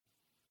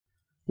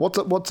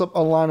What's up,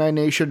 Illini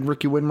Nation?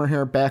 Ricky Widmer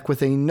here, back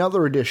with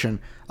another edition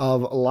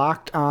of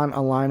Locked On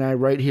Illini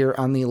right here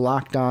on the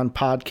Locked On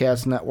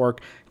Podcast Network.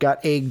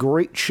 Got a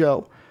great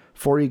show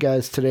for you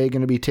guys today.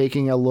 Going to be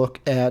taking a look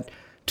at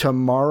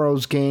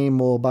tomorrow's game.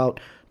 Well,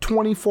 about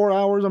 24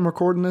 hours. I'm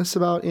recording this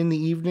about in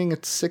the evening.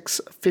 It's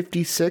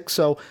 6:56,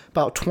 so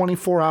about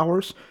 24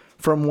 hours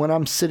from when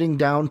I'm sitting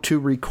down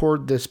to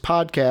record this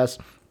podcast,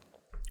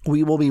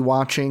 we will be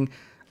watching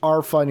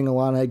our Fighting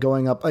Illini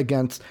going up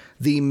against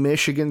the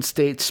Michigan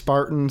State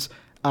Spartans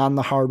on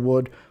the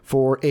hardwood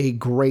for a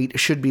great,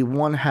 should be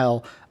one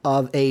hell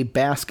of a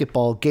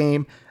basketball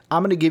game.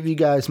 I'm going to give you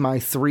guys my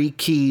 3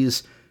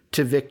 keys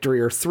to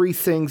victory, or 3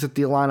 things that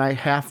the Illini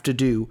have to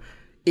do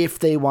if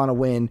they want to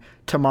win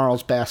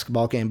tomorrow's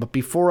basketball game. But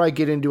before I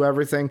get into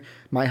everything,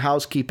 my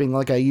housekeeping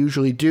like I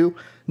usually do.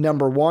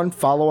 Number 1,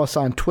 follow us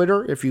on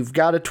Twitter. If you've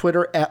got a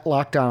Twitter, at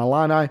Locked On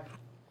Illini.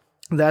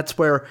 That's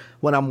where,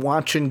 when I'm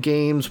watching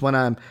games, when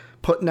I'm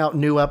putting out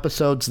new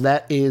episodes,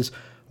 that is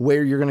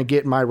where you're going to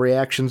get my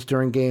reactions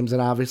during games. And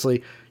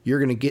obviously, you're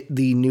going to get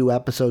the new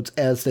episodes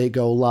as they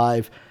go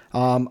live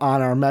on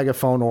our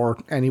Megaphone or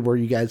anywhere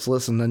you guys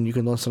listen. Then you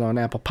can listen on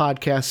Apple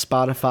Podcasts,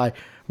 Spotify,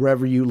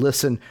 wherever you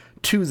listen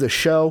to the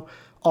show.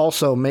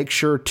 Also, make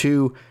sure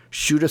to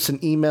shoot us an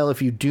email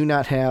if you do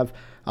not have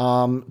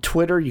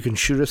Twitter. You can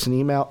shoot us an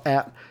email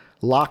at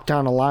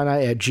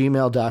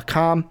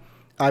lockedonillini@gmail.com.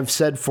 I've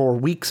said for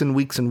weeks and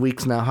weeks and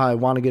weeks now how I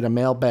want to get a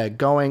mailbag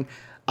going.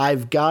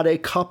 I've got a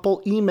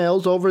couple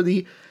emails over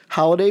the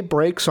holiday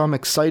break, so I'm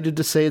excited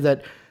to say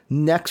that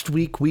next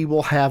week we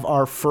will have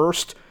our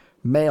first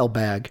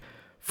mailbag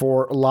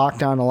for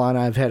Locked On Illini.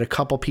 I've had a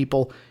couple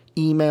people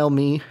email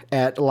me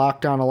at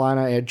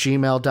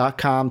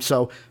lockedonillini@gmail.com,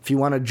 so if you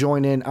want to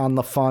join in on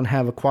the fun,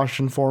 have a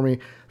question for me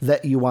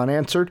that you want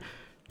answered,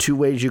 2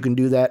 ways you can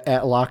do that: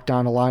 at Locked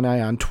On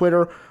Illini on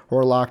Twitter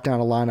or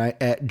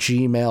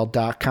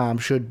lockedonillini@gmail.com.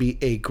 Should be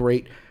a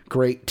great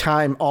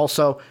time.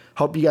 Also,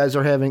 hope you guys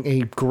are having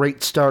a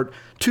great start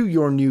to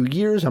your new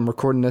year's. I'm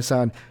recording this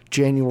on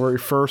January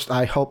 1st.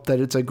 I hope that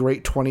it's a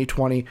great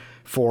 2020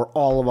 for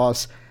all of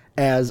us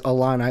as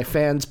Illini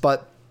fans.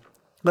 But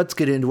let's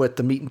get into it,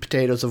 the meat and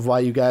potatoes of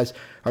why you guys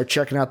are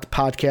checking out the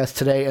podcast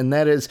today, and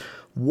that is,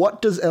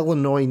 what does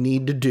Illinois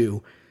need to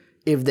do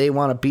if they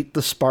want to beat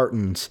the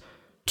Spartans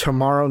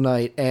tomorrow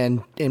night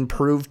and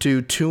improve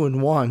to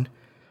 2-1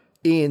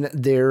 in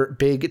their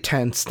Big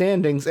Ten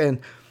standings? And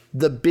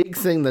the big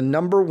thing, the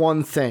number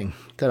one thing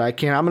that I'm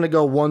going to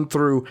go 1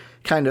 through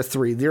kind of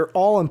 3. They're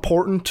all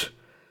important,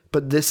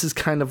 but this is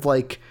kind of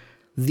like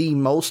the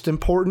most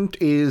important,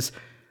 is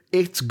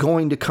it's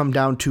going to come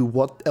down to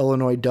what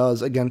Illinois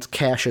does against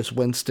Cassius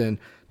Winston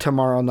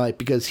tomorrow night,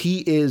 because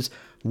he is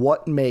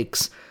what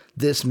makes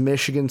this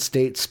Michigan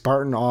State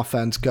Spartan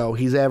offense go.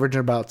 He's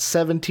averaging about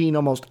 17,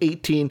 almost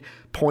 18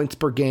 points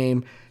per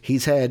game.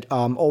 He's had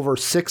over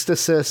 6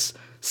 assists,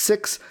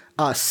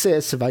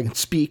 if I can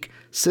speak,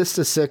 6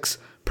 assists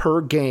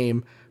per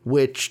game,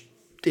 which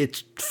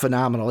it's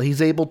phenomenal.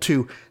 He's able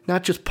to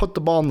not just put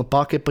the ball in the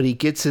bucket, but he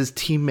gets his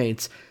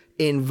teammates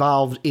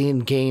involved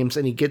in games,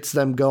 and he gets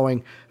them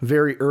going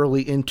very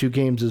early into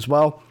games as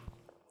well.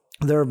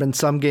 There have been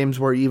some games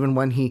where even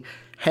when he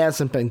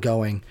hasn't been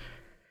going,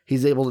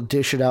 he's able to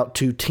dish it out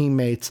to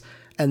teammates,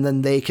 and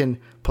then they can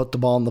put the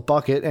ball in the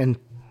bucket, and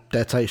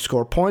that's how you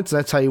score points.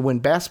 That's how you win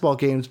basketball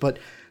games, but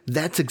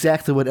that's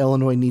exactly what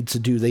Illinois needs to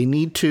do. They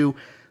need to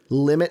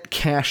limit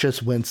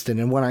Cassius Winston,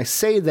 and when I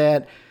say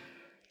that,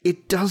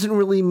 it doesn't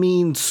really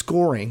mean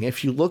scoring.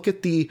 If you look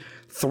at the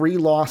 3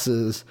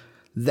 losses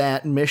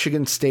that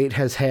Michigan State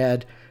has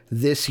had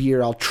this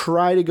year, I'll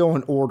try to go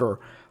in order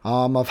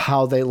of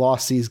how they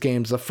lost these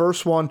games. The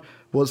first one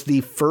was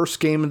the first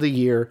game of the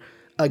year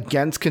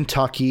against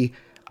Kentucky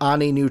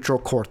on a neutral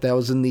court. That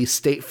was in the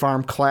State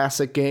Farm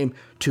Classic game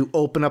to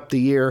open up the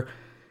year.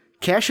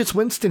 Cassius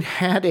Winston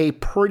had a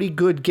pretty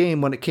good game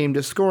when it came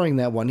to scoring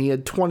that one. He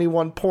had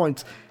 21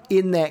 points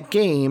in that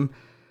game,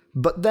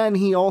 but then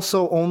he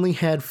also only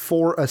had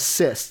 4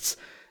 assists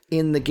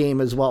in the game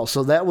as well.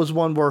 So that was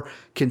one where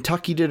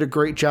Kentucky did a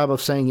great job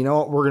of saying, you know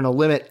what, we're going to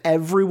limit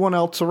everyone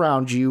else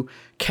around you.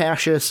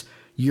 Cassius,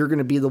 you're going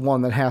to be the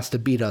one that has to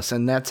beat us.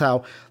 And that's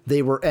how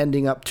they were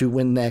ending up to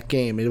win that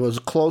game. It was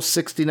a close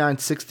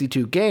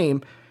 69-62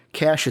 game.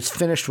 Cassius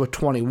finished with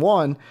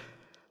 21,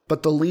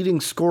 but the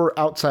leading scorer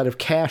outside of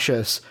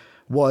Cassius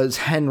was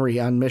Henry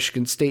on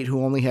Michigan State,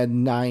 who only had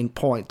 9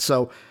 points.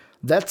 So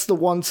that's the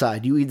one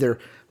side. You either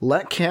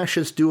let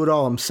Cassius do it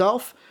all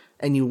himself,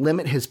 and you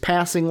limit his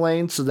passing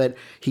lane so that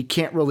he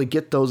can't really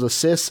get those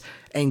assists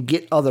and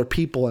get other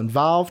people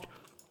involved,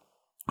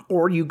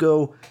 or you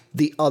go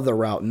the other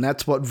route. And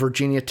that's what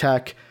Virginia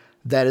Tech,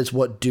 that is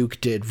what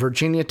Duke did.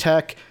 Virginia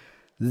Tech,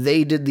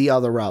 they did the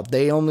other route.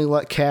 They only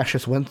let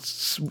Cassius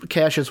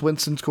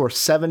Winston score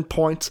 7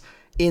 points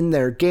in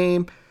their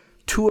game,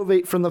 2 of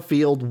 8 from the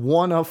field,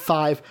 1 of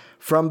 5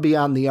 from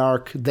beyond the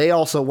arc. They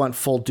also went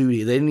full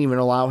duty. They didn't even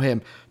allow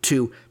him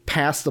to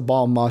pass the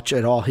ball much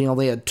at all. He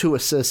only had 2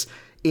 assists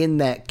in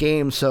that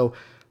game, so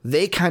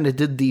they kind of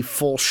did the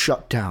full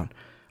shutdown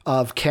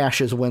of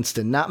Cassius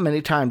Winston. Not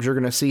many times you're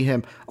going to see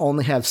him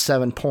only have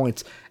 7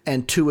 points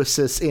and 2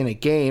 assists in a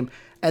game.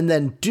 And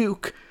then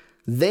Duke,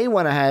 they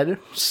went ahead,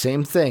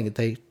 same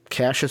thing.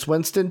 Cassius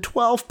Winston,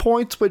 12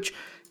 points, which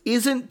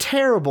isn't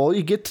terrible.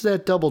 You get to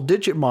that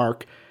double-digit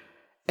mark,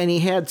 and he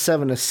had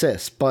 7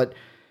 assists. But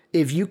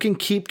if you can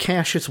keep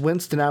Cassius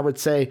Winston, I would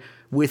say,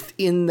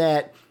 within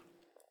that,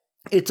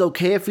 it's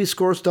okay if he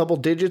scores double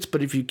digits,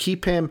 but if you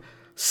keep him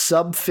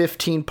sub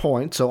 15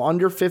 points, so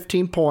under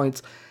 15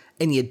 points,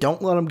 and you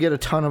don't let him get a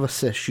ton of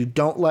assists, you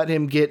don't let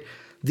him get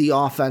the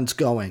offense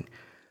going,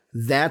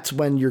 that's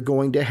when you're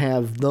going to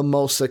have the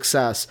most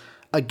success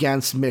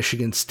against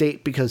Michigan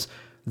State, because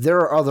there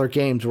are other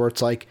games where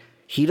it's like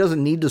he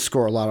doesn't need to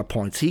score a lot of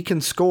points. He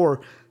can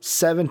score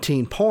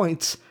 17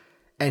 points,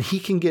 and he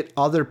can get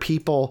other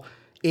people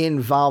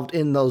involved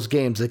in those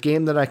games. The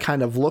game that I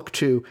kind of look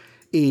to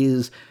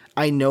is,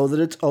 I know that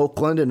it's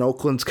Oakland, and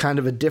Oakland's kind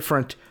of a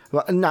different,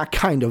 well, not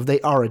kind of, they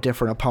are a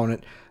different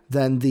opponent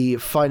than the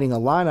Fighting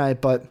Illini,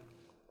 but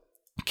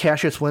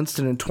Cassius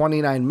Winston in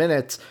 29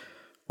 minutes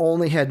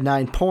only had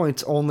 9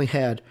 points, only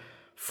had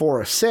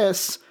 4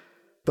 assists,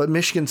 but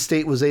Michigan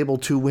State was able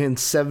to win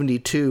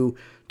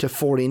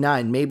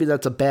 72-49. Maybe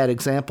that's a bad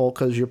example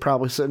because you're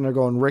probably sitting there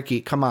going,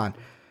 Ricky, come on.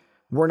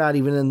 We're not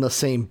even in the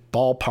same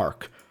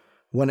ballpark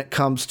when it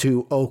comes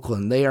to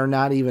Oakland. They are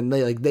not even,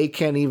 they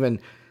can't even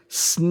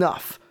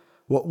snuff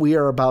what we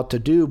are about to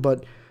do.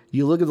 But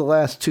you look at the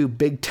last 2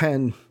 Big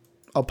Ten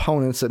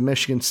opponents that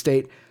Michigan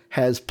State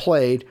has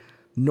played.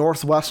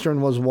 Northwestern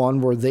was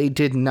one where they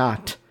did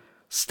not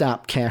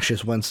stop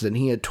Cassius Winston.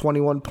 He had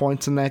 21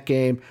 points in that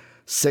game,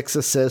 6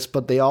 assists,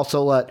 but they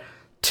also let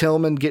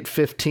Tillman get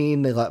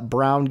 15. They let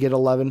Brown get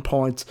 11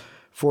 points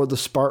for the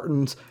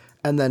Spartans.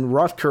 And then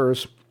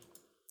Rutgers,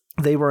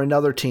 they were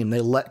another team.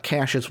 They let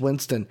Cassius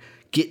Winston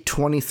get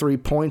 23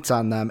 points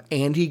on them,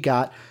 and he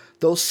got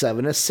those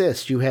 7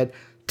 assists. You had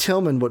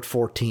Tillman with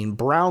 14,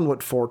 Brown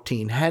with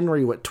 14,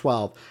 Henry with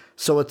 12.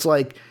 So it's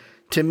like,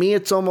 to me,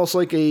 it's almost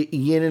like a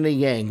yin and a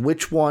yang.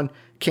 Which one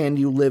can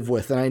you live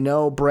with? And I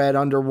know Brad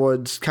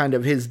Underwood's kind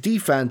of his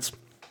defense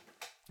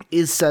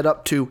is set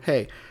up to,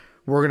 hey,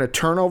 we're going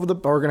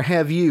to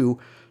have you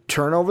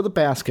turn over the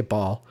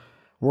basketball.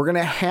 We're going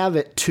to have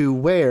it to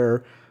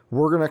where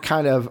we're going to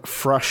kind of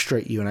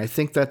frustrate you. And I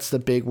think that's the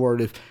big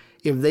word. If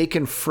they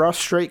can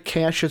frustrate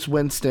Cassius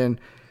Winston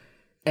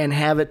and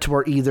have it to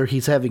where either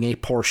he's having a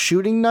poor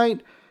shooting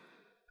night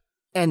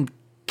and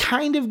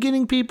kind of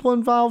getting people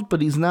involved,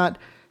 but he's not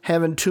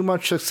having too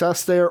much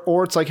success there,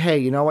 or it's like, hey,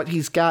 you know what?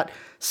 He's got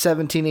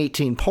 17,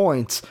 18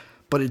 points,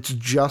 but it's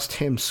just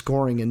him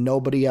scoring and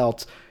nobody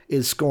else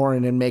is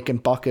scoring and making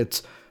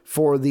buckets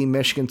for the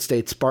Michigan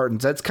State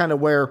Spartans. That's kind of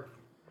where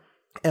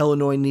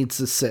Illinois needs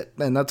to sit.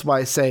 And that's why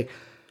I say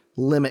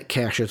limit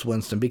Cassius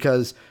Winston,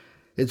 because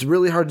it's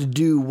really hard to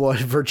do what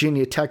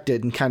Virginia Tech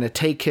did and kind of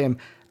take him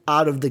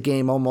out of the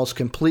game almost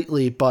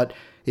completely. But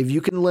if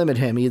you can limit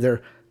him,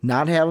 either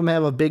not have him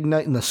have a big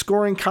night in the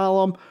scoring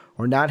column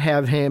or not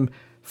have him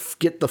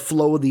get the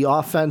flow of the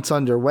offense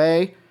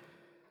underway,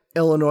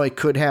 Illinois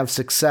could have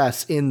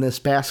success in this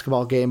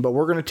basketball game. But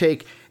we're going to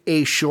take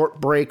a short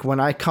break. When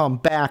I come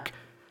back,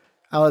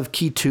 I'll have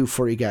key 2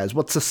 for you guys.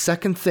 What's the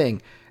second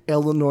thing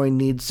Illinois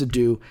needs to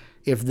do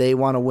if they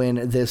want to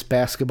win this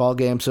basketball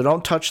game? So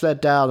don't touch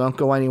that dial. Don't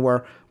go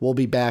anywhere. We'll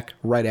be back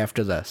right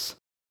after this.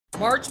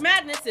 March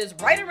Madness is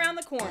right around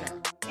the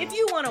corner. If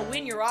you want to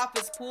win your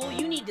office pool,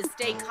 you need to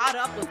stay caught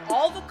up with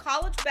all the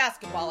college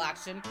basketball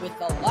action with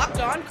the Locked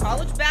On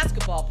College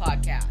Basketball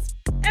Podcast.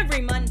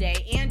 Every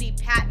Monday, Andy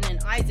Patton and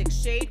Isaac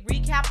Shade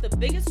recap the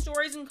biggest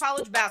stories in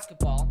college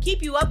basketball,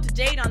 keep you up to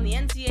date on the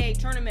NCAA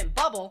tournament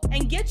bubble,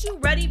 and get you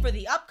ready for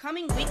the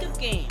upcoming week of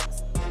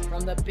games.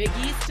 From the Big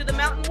East to the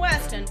Mountain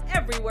West and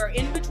everywhere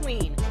in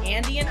between,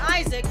 Andy and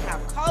Isaac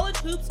have college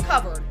hoops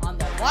covered on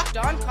the Locked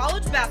On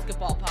College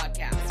Basketball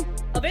Podcast.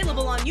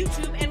 Available on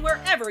YouTube and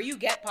wherever you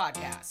get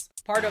podcasts.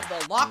 Part of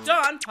the Locked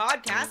On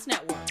Podcast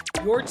Network.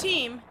 Your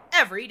team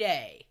every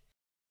day.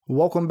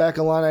 Welcome back,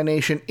 Illini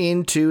Nation,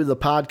 into the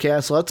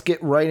podcast. Let's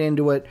get right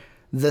into it.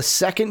 The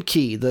second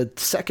key, the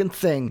second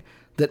thing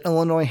that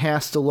Illinois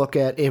has to look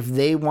at if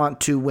they want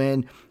to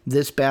win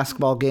this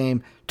basketball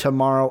game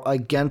tomorrow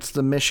against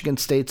the Michigan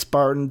State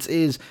Spartans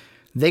is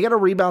they got to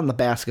rebound the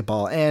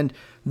basketball. And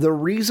the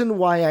reason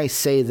why I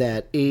say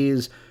that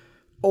is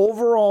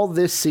overall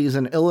this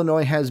season,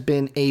 Illinois has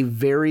been a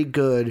very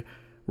good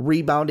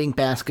rebounding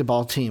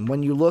basketball team.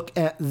 When you look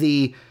at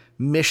the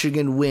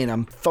Michigan win,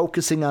 I'm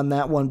focusing on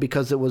that one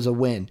because it was a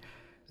win.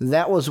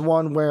 That was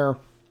one where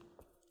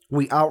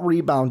we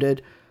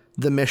out-rebounded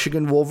the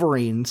Michigan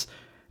Wolverines,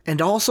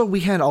 and also we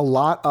had a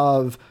lot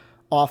of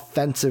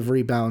offensive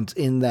rebounds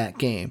in that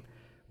game.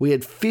 We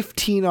had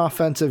 15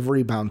 offensive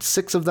rebounds,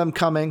 6 of them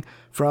coming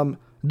from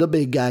the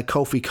big guy,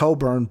 Kofi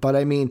Cockburn, but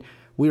I mean,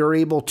 we were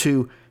able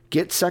to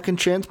get second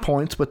chance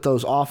points with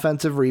those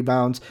offensive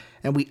rebounds,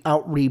 and we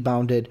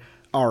out-rebounded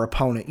our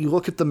opponent. You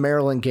look at the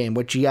Maryland game,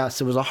 which,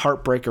 yes, it was a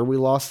heartbreaker. We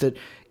lost it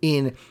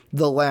in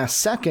the last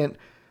second,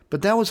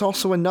 but that was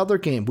also another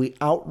game. We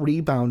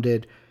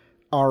out-rebounded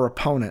our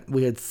opponent.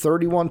 We had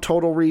 31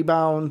 total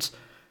rebounds.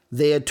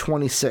 They had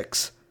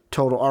 26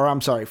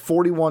 total,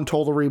 41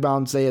 total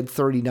rebounds. They had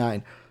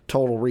 39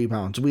 total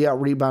rebounds. We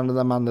out-rebounded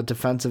them on the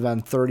defensive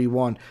end,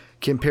 31,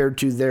 compared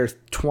to their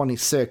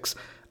 26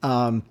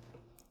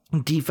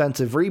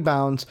 defensive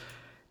rebounds.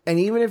 And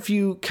even if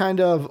you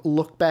kind of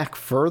look back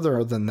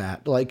further than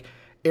that, like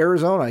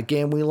Arizona,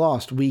 game we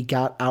lost, we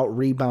got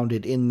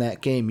out-rebounded in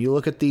that game. You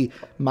look at the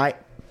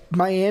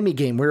Miami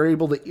game, we were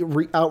able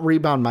to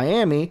out-rebound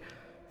Miami,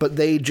 but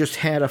they just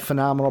had a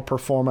phenomenal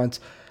performance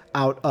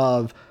out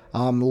of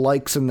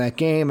likes in that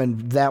game,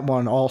 and that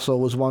one also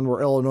was one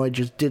where Illinois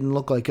just didn't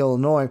look like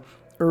Illinois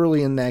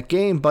early in that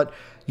game. But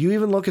you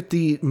even look at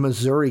the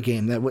Missouri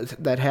game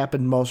that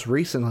happened most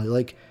recently.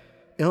 Like,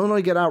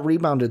 Illinois got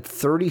out-rebounded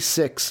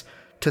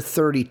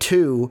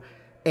 36-32,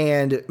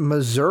 and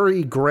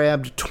Missouri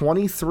grabbed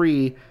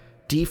 23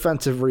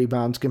 defensive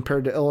rebounds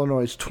compared to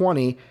Illinois'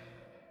 20,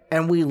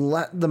 and we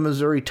let the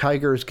Missouri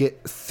Tigers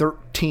get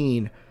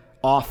 13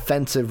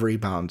 offensive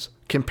rebounds.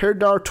 Compared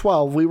to our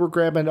 12, we were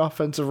grabbing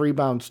offensive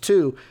rebounds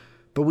too,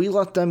 but we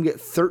let them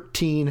get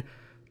 13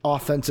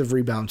 offensive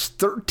rebounds.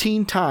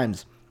 13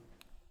 times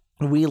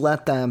we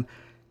let them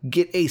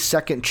get a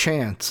second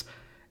chance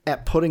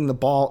at putting the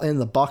ball in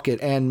the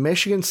bucket. And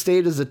Michigan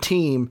State as a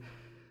team,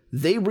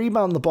 they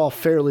rebound the ball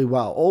fairly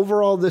well.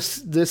 Overall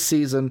this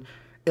season,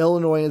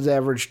 Illinois has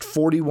averaged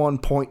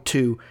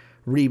 41.2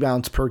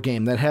 rebounds per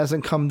game. That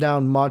hasn't come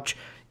down much,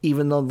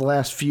 even though the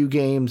last few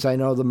games, I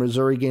know the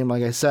Missouri game,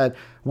 like I said,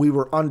 we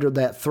were under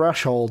that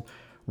threshold.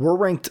 We're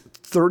ranked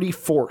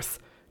 34th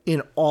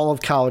in all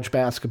of college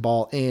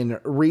basketball in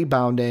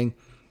rebounding.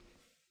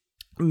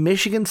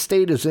 Michigan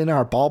State is in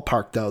our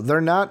ballpark, though.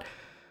 They're not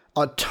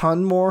a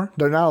ton more.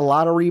 They're not a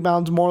lot of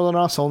rebounds more than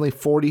us, only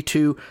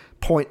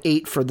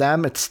 42.8 for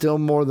them. It's still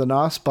more than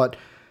us, but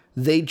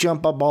they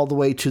jump up all the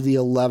way to the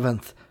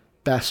 11th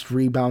best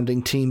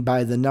rebounding team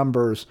by the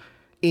numbers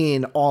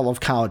in all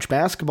of college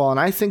basketball. And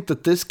I think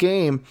that this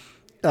game,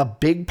 a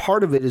big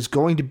part of it is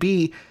going to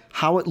be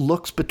how it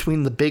looks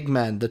between the big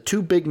men, the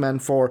two big men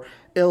for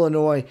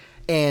Illinois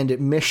and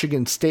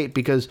Michigan State,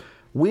 because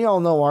we all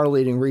know our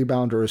leading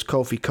rebounder is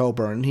Kofi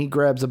Cockburn. He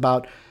grabs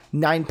about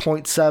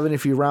 9.7,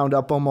 if you round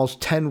up,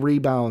 almost 10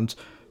 rebounds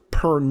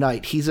per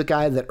night. He's a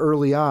guy that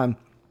early on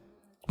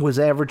was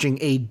averaging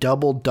a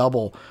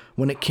double-double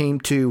when it came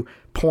to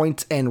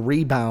points and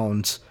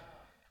rebounds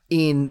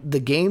in the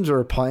games we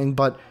were playing,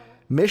 but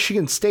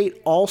Michigan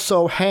State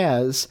also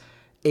has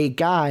a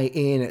guy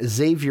in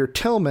Xavier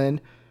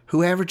Tillman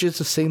who averages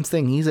the same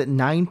thing. He's at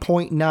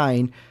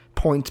 9.9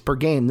 points per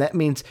game. That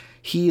means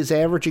he is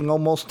averaging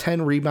almost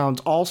 10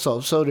 rebounds also.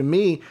 So to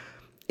me,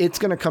 it's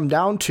going to come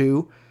down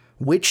to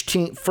which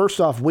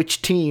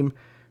team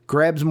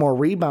grabs more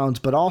rebounds,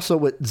 but also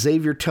with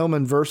Xavier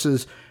Tillman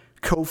versus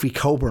Kofi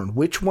Cockburn.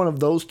 Which one of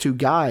those two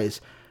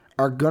guys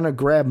are going to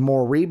grab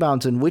more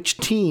rebounds, and which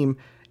team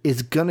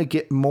is going to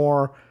get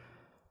more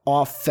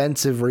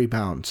offensive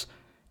rebounds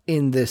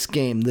in this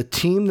game? The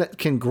team that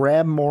can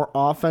grab more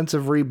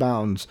offensive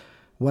rebounds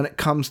when it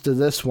comes to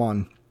this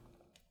one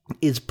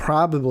is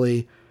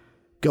probably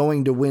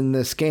going to win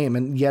this game.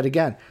 And yet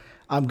again,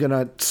 I'm going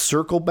to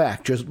circle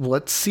back. Just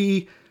let's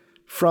see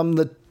from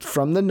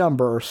the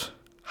numbers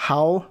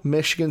how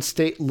Michigan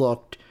State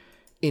looked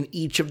in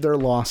each of their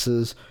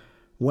losses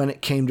when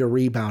it came to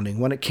rebounding.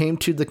 When it came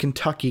to the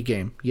Kentucky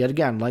game, yet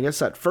again, like I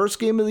said, first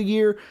game of the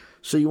year,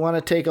 so you want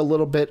to take a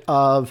little bit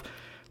of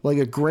like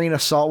a grain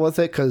of salt with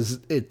it, because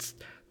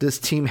this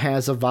team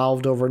has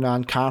evolved over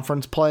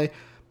non-conference play,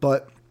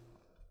 but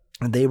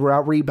they were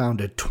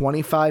out-rebounded.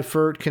 25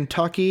 for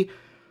Kentucky,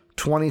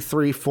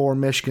 23 for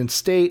Michigan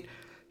State.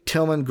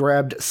 Tillman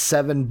grabbed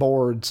 7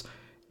 boards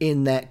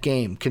in that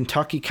game.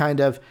 Kentucky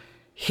kind of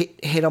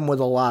hit them with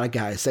a lot of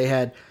guys. They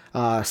had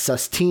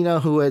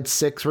Sestina, who had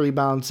 6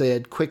 rebounds. They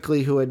had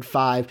Quickly, who had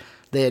 5.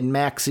 They had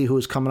Maxey, who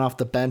was coming off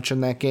the bench in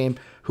that game,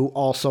 who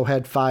also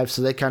had 5.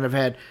 So they kind of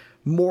had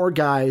more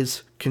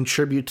guys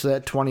contribute to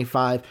that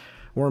 25,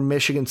 where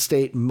Michigan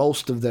State,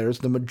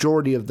 the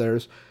majority of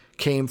theirs,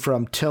 came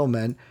from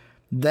Tillman.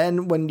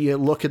 Then when you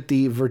look at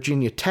the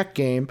Virginia Tech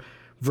game,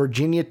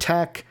 Virginia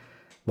Tech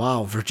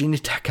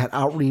got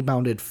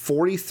out-rebounded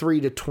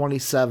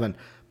 43-27,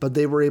 but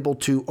they were able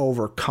to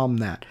overcome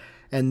that.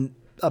 And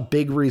a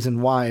big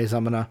reason why is,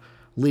 I'm going to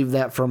leave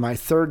that for my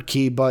third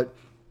key, but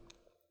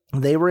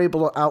they were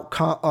able to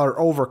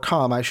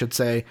overcome,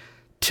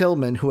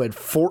 Tillman, who had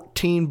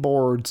 14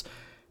 boards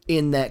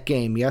in that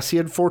game. Yes, he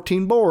had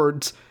 14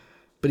 boards,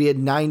 but he had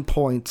 9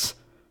 points,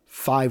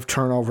 5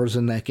 turnovers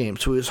in that game.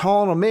 So he was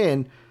hauling them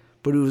in,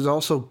 but he was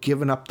also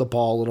giving up the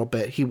ball a little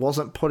bit. He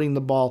wasn't putting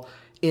the ball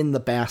in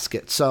the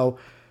basket. So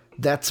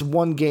that's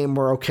one game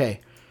where, okay,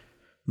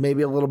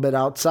 maybe a little bit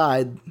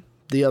outside,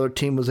 the other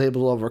team was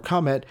able to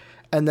overcome it.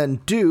 And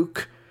then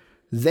Duke,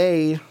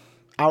 they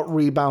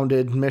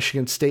out-rebounded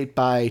Michigan State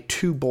by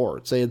 2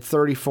 boards. They had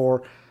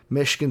 34.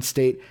 Michigan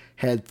State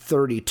had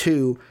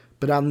 32.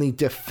 But on the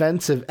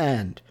defensive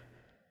end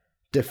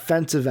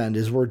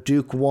is where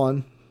Duke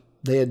won.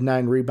 They had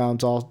 9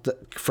 rebounds all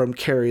from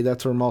Carey.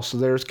 That's where most of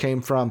theirs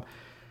came from.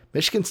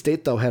 Michigan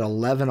State, though, had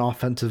 11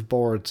 offensive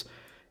boards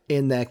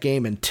in that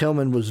game, and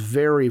Tillman was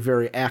very,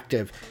 very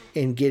active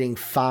in getting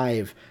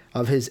 5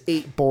 of his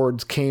 8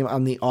 boards came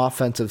on the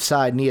offensive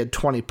side, and he had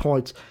 20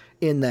 points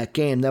in that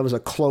game. That was a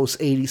close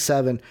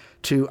 87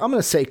 to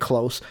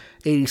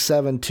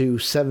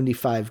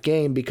 75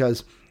 game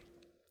because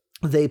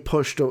they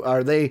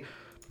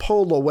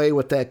pulled away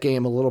with that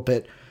game a little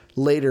bit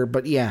later.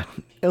 But yeah,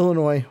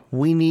 Illinois,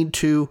 we need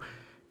to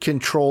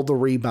control the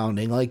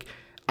rebounding. Like,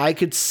 I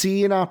could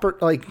see an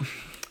opportunity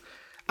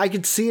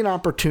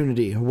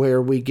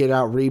where we get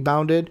out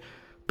rebounded,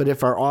 but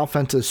if our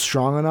offense is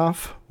strong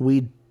enough,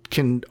 we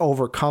can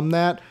overcome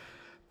that.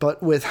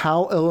 But with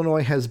how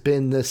Illinois has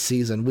been this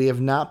season, we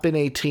have not been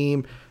a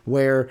team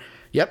where,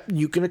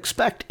 you can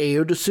expect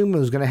Ayo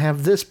Dosunmu is going to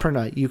have this per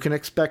night. You can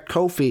expect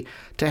Kofi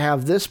to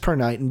have this per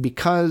night. And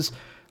because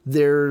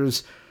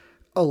there's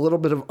a little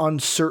bit of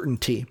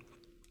uncertainty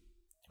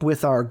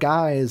with our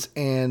guys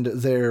and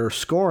their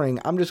scoring,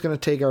 I'm just going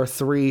to take our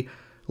 3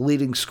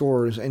 leading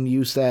scorers and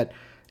use that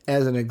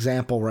as an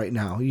example right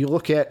now. You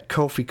look at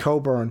Kofi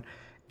Cockburn,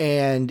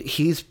 and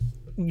he's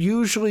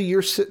usually,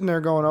 you're sitting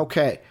there going,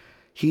 okay,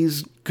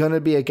 he's going to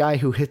be a guy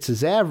who hits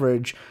his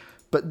average,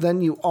 but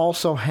then you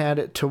also had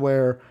it to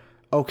where,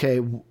 okay,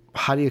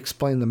 how do you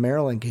explain the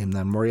Maryland game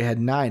then where he had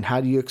 9? How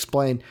do you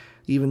explain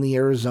even the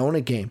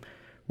Arizona game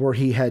where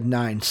he had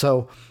 9?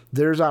 So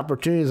there's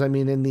opportunities. I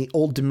mean, in the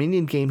Old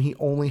Dominion game, he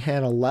only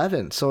had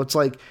 11. So it's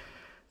like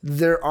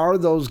there are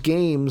those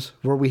games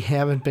where we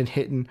haven't been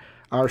hitting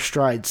our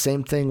stride.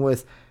 Same thing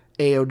with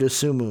Ayo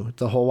Dosunmu,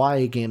 the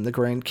Hawaii game, the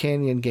Grand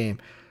Canyon game,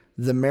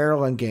 the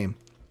Maryland game.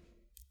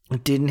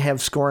 Didn't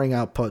have scoring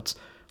outputs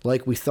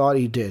like we thought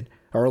he did,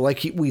 or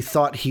like we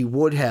thought he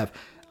would have.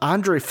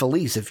 Andre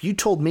Felice, if you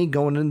told me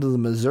going into the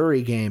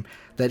Missouri game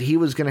that he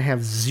was going to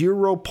have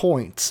 0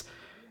 points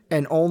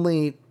and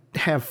only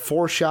have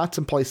 4 shots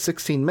and play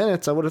 16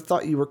 minutes, I would have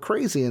thought you were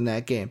crazy in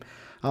that game.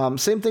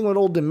 Same thing with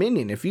Old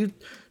Dominion. If you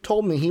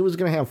told me he was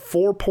going to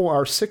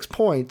have 6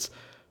 points,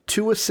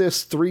 2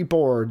 assists, 3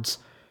 boards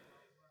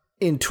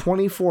in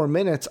 24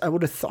 minutes, I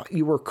would have thought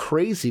you were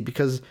crazy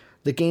because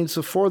the games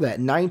before that,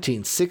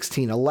 19,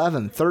 16,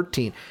 11,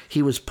 13,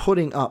 he was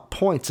putting up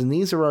points. And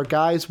these are our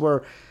guys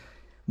where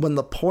when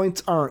the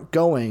points aren't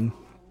going,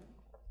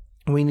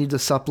 we need to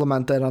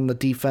supplement that on the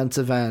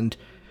defensive end.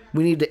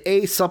 We need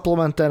to,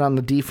 supplement that on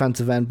the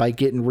defensive end by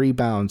getting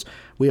rebounds.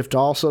 We have to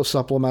also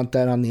supplement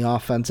that on the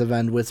offensive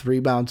end with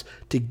rebounds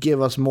to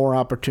give us more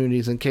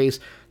opportunities in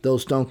case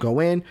those don't go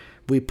in.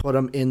 We put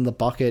them in the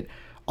bucket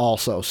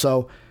also.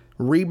 So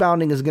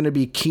rebounding is going to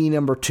be key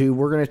number 2.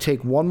 We're going to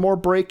take one more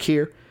break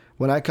here.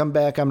 When I come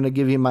back, I'm going to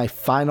give you my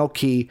final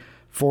key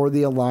for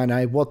the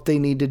Illini, what they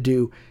need to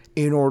do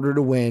in order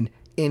to win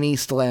in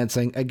East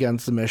Lansing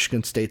against the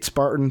Michigan State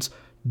Spartans.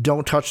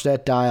 Don't touch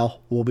that dial.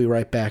 We'll be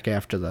right back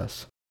after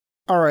this.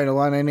 All right,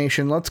 Illini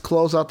Nation, let's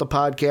close out the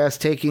podcast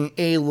taking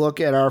a look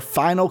at our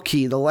final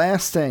key, the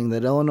last thing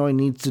that Illinois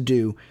needs to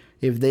do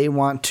if they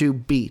want to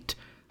beat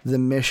the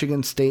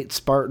Michigan State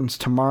Spartans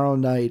tomorrow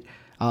night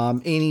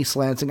in East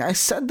Lansing. I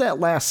said that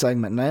last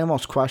segment, and I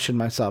almost questioned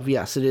myself.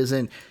 Yes, it is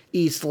in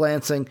East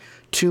Lansing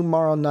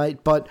tomorrow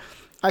night, but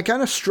I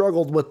kind of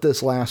struggled with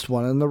this last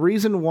one, and the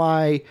reason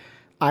why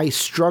I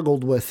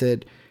struggled with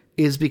it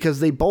is because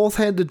they both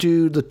had to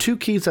do the 2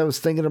 keys I was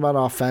thinking about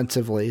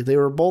offensively. They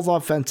were both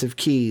offensive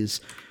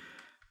keys.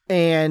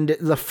 And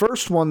the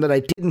first one that I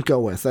didn't go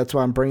with, that's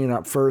why I'm bringing it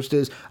up first,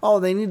 is,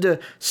 they need to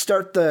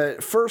start the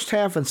first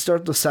half and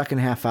start the second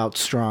half out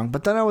strong.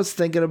 But then I was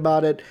thinking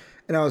about it,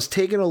 and I was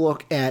taking a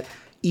look at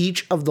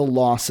each of the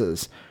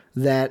losses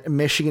that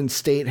Michigan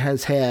State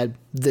has had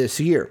this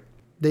year.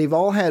 They've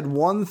all had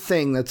one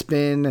thing that's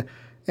been,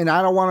 and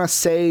I don't want to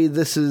say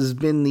this has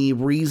been the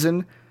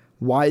reason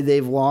why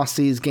they've lost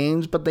these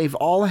games, but they've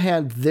all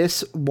had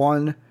this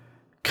one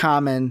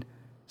common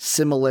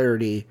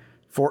similarity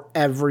for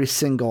every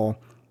single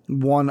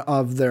one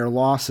of their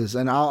losses.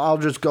 And I'll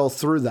just go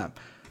through them.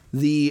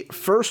 The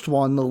first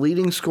one, the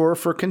leading scorer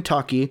for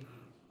Kentucky,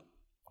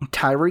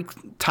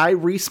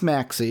 Tyrese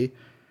Maxey,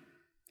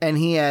 and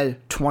he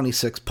had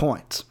 26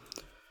 points.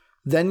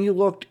 Then you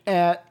looked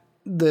at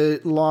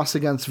the loss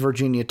against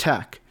Virginia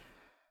Tech.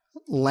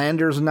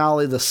 Landers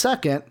Nolley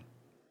II,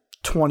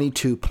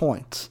 22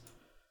 points.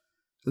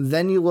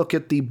 Then you look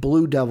at the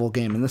Blue Devil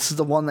game, and this is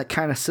the one that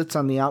kind of sits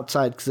on the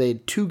outside because they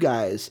had 2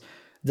 guys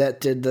that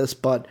did this,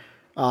 but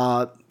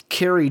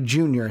Carey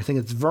Jr., I think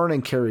it's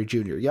Vernon Carey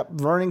Jr. Yep,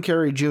 Vernon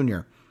Carey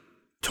Jr.,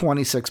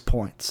 26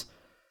 points.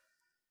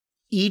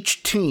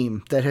 Each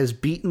team that has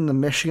beaten the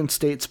Michigan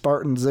State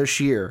Spartans this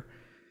year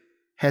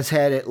has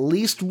had at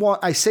least one,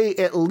 I say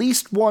at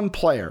least one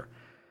player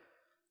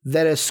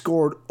that has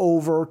scored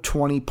over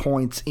 20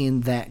 points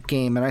in that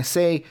game. And I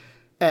say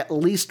at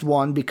least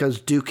one because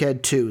Duke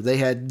had 2. They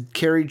had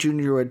Carey Jr.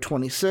 who had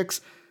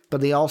 26,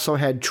 but they also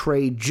had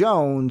Trey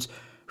Jones,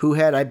 who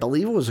had, I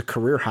believe it was a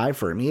career high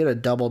for him. He had a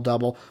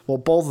double-double. Well,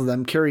 both of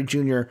them, Carey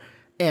Jr.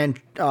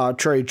 and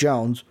Trey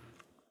Jones,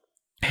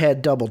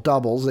 had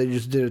double-doubles. They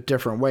just did it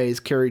different ways.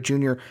 Carey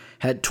Jr.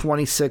 had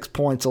 26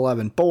 points,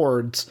 11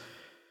 boards.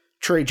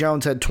 Trey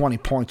Jones had 20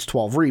 points,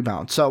 12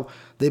 rebounds. So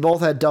they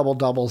both had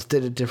double-doubles,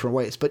 did it different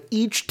ways. But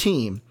each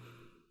team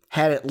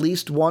had at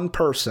least one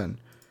person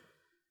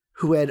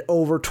who had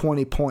over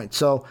 20 points.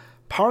 So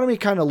part of me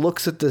kind of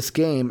looks at this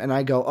game and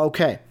I go,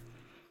 okay,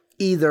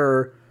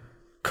 either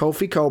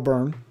Kofi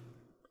Cockburn,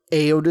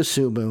 Ayo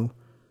Dosunmu,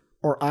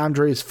 or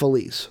Andres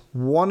Feliz.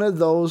 One of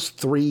those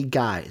three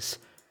guys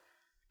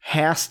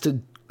has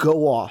to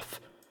go off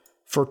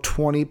for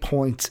 20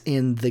 points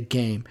in the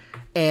game.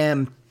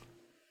 And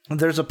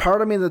there's a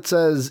part of me that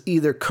says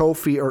either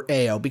Kofi or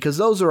Ayo, because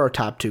those are our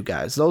top two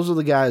guys. Those are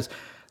the guys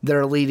that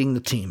are leading the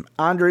team.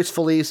 Andres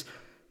Feliz,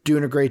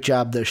 doing a great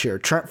job this year.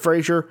 Trent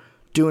Frazier,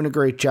 doing a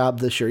great job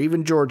this year.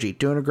 Even Georgie,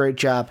 doing a great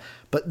job.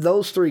 But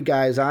those three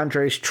guys,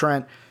 Andres,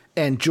 Trent,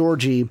 and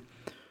Georgie,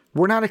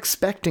 we're not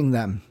expecting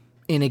them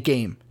in a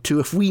game to,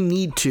 if we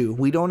need to,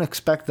 we don't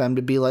expect them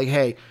to be like,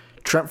 hey,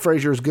 Trent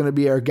Frazier is going to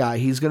be our guy.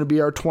 He's going to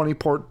be our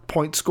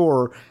 20-point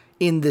scorer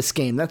in this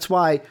game. That's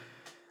why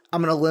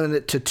I'm going to limit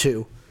it to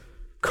two.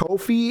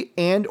 Kofi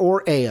and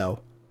or Ayo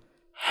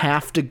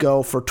have to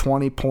go for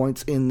 20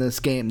 points in this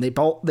game. They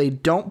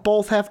don't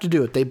both have to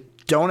do it. They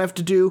don't have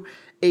to do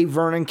a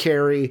Vernon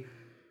Carey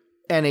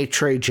and a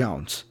Trey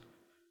Jones.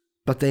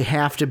 But they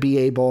have to be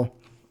able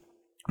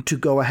to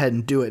go ahead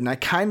and do it. And I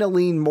kind of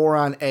lean more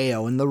on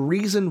Ayo. And the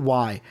reason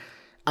why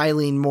I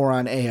lean more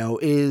on Ayo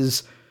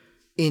is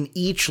in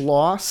each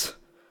loss,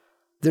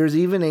 there's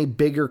even a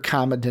bigger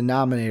common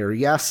denominator.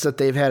 Yes, that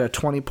they've had a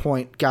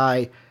 20-point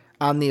guy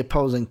on the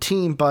opposing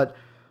team, but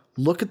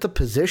look at the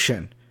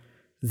position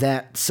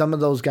that some of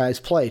those guys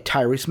play.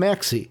 Tyrese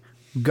Maxey,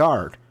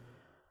 guard.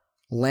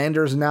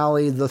 Landers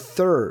Nolly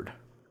III,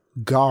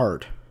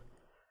 guard.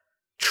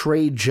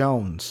 Trey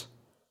Jones,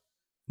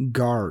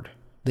 guard.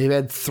 They've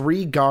had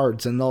three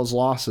guards in those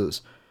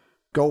losses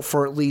go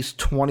for at least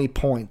 20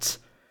 points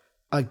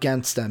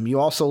against them. You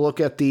also look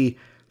at the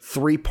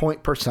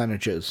 3-point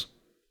percentages.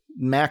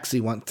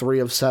 Maxey went 3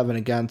 of 7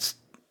 against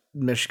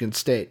Michigan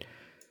State.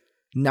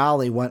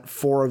 Nolly went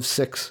 4 of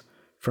 6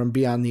 from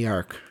beyond the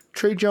arc.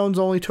 Trey Jones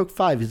only took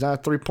 5. He's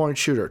not a 3-point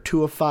shooter.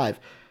 2 of 5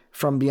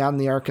 from beyond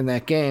the arc in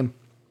that game.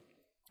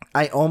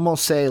 I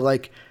almost say,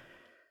 like,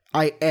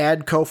 I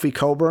add Kofi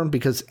Cockburn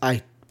because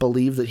I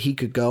believe that he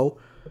could go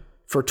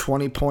for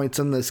 20 points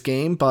in this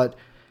game, but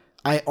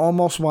I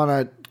almost want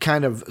to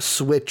kind of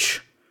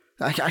switch.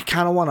 I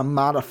kind of want to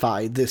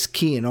modify this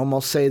key and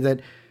almost say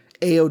that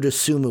Ayo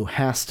Dosunmu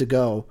has to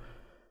go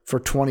for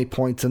 20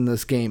 points in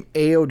this game.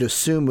 Ayo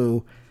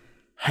Dosunmu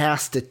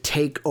has to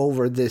take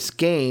over this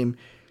game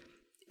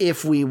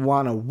if we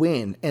want to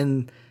win.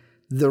 And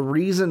the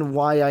reason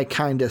why I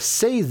kind of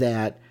say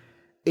that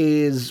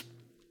is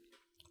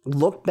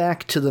look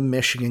back to the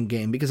Michigan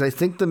game, because I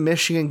think the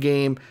Michigan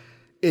game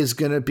is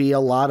going to be a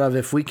lot of,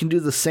 if we can do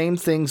the same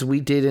things we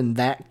did in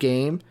that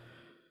game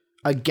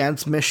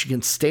against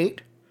Michigan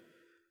State,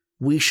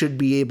 we should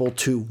be able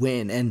to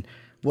win. And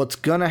what's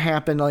going to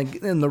happen,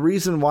 like, and the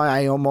reason why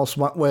I almost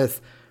went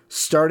with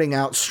starting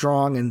out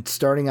strong and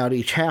starting out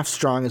each half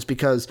strong is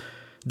because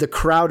the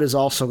crowd is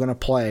also going to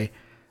play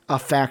a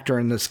factor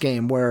in this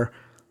game, where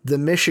the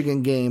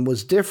Michigan game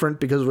was different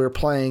because we were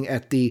playing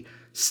at the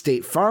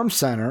State Farm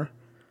Center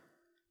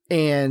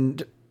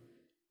and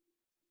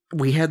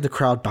we had the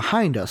crowd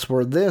behind us.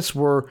 Where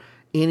we're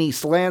in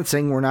East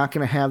Lansing, we're not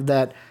going to have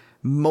that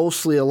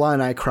mostly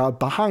Illini crowd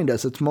behind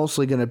us. It's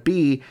mostly going to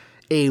be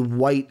a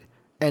white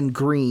and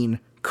green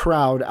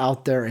crowd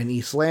out there in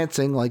East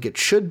Lansing like it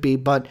should be.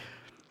 But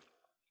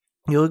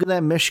you look at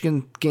that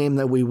Michigan game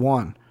that we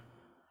won.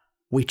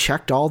 We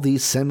checked all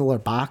these similar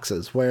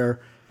boxes where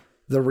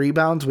the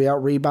rebounds, we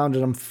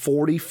out-rebounded them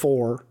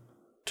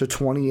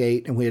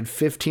 44-28, and we had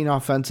 15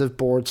 offensive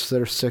boards to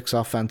their 6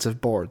 offensive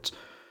boards.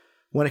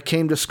 When it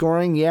came to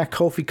scoring, yeah,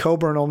 Kofi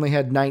Cockburn only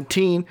had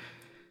 19,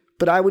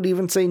 but I would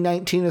even say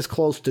 19 is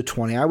close to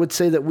 20. I would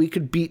say that we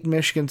could beat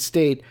Michigan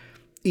State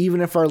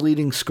even if our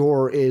leading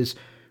scorer is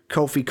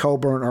Kofi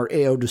Cockburn or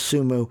Ayo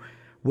Dosunmu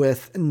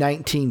with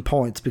 19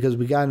 points, because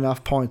we got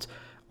enough points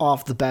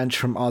off the bench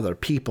from other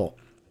people.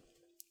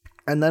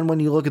 And then when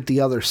you look at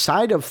the other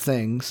side of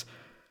things,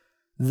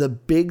 the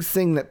big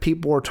thing that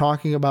people were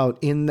talking about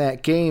in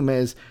that game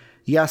is,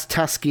 yes,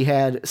 Teske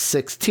had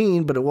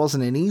 16, but it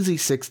wasn't an easy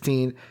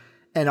 16.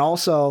 And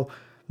also,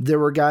 there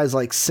were guys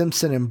like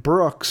Simpson and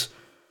Brooks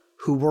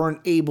who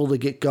weren't able to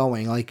get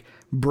going. Like,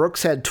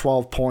 Brooks had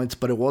 12 points,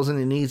 but it wasn't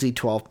an easy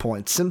 12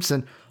 points.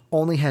 Simpson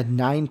only had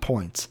 9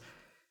 points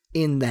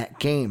in that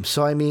game.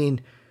 So, I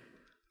mean,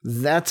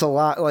 that's a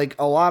lot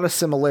of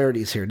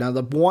similarities here. Now,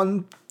 the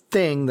one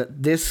thing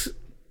that this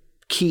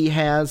key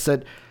has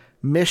that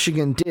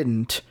Michigan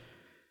didn't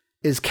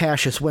is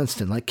Cassius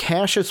Winston. Like,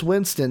 Cassius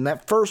Winston,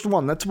 that first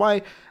one, that's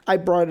why I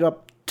brought it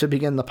up to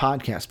begin the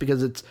podcast,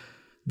 because it's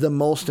the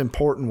most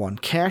important one.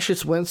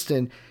 Cassius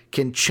Winston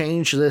can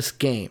change this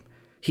game.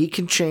 He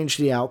can change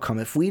the outcome.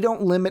 If we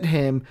don't limit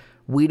him,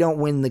 we don't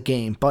win the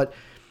game. But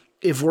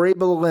if we're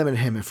able to limit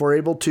him, if we're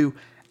able to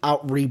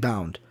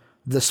out-rebound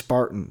the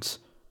Spartans,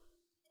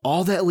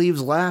 all that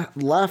leaves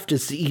left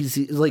is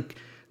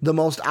the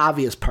most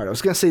obvious part. I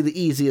was going to say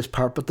the easiest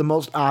part, but the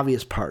most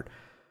obvious part.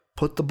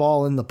 Put the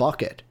ball in the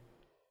bucket.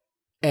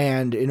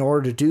 And in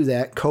order to do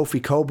that,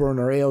 Kofi Cockburn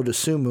or Ayo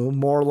Dosunmu,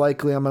 more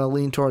likely I'm going to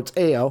lean towards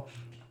Ayo,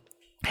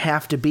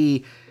 have to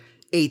be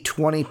a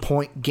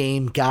 20-point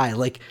game guy.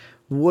 Like,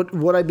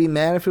 would I be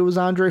mad if it was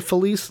Andre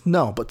Felice?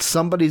 No, but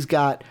somebody's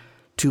got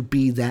to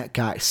be that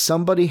guy.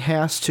 Somebody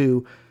has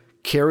to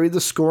carry the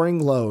scoring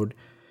load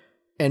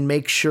and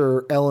make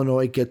sure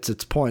Illinois gets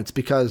its points,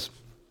 because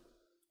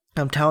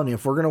I'm telling you,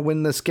 if we're going to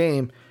win this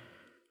game,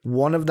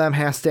 one of them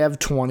has to have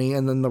 20,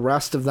 and then the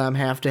rest of them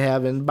have to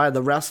have, and by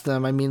the rest of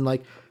them, I mean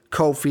like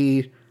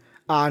Kofi,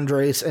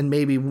 Andres, and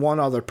maybe one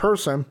other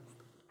person,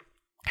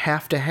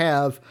 have to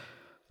have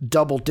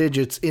double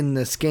digits in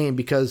this game,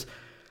 because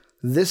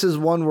this is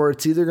one where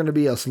it's either going to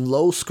be a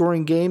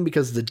low-scoring game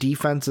because the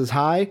defense is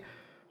high,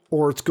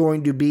 or it's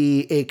going to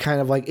be a kind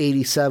of like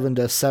 87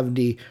 to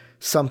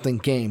 70-something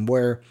game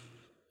where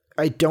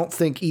I don't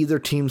think either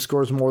team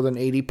scores more than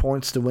 80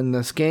 points to win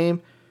this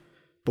game,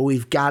 but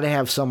we've got to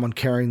have someone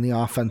carrying the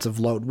offensive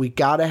load. We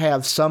got to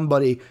have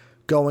somebody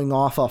going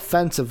off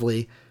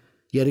offensively,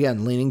 yet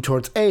again, leaning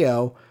towards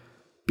Ayo,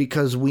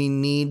 because we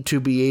need to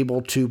be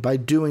able to, by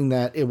doing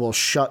that, it will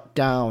shut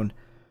down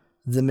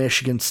the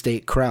Michigan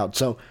State crowd.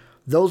 So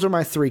those are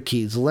my three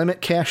keys.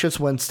 Limit Cassius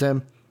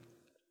Winston,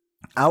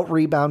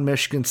 out-rebound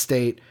Michigan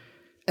State,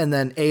 and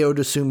then Ayo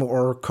Dosunmu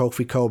or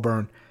Kofi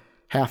Cockburn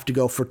have to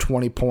go for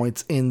 20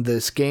 points in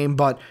this game.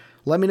 But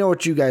let me know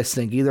what you guys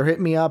think. Either hit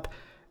me up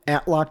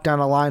at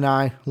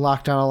LockedOnIllini,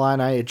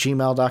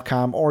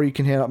 LockedOnIllini@gmail.com, or you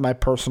can hit up my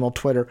personal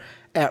Twitter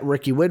at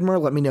Ricky Widmer.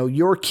 Let me know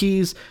your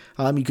keys.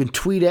 You can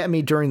tweet at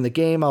me during the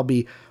game. I'll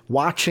be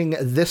watching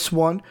this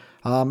one,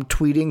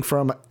 tweeting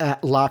from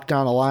at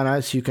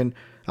LockedOnIllini, so you can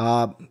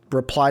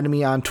reply to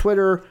me on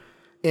Twitter,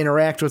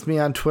 interact with me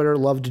on Twitter.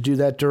 Love to do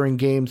that during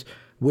games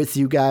with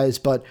you guys.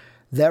 But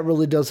that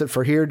really does it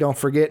for here. Don't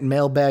forget,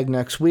 mailbag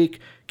next week.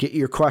 Get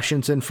your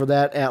questions in for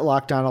that at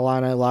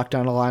LockedOnIllini,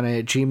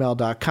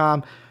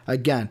 LockedOnIllini@gmail.com.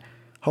 Again,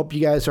 hope you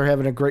guys are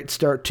having a great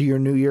start to your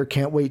new year.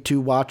 Can't wait to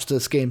watch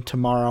this game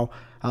tomorrow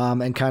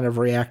and kind of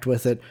react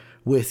with it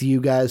with you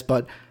guys.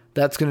 But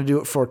that's going to do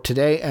it for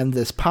today and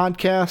this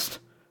podcast.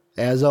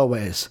 As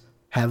always,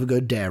 have a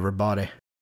good day, everybody.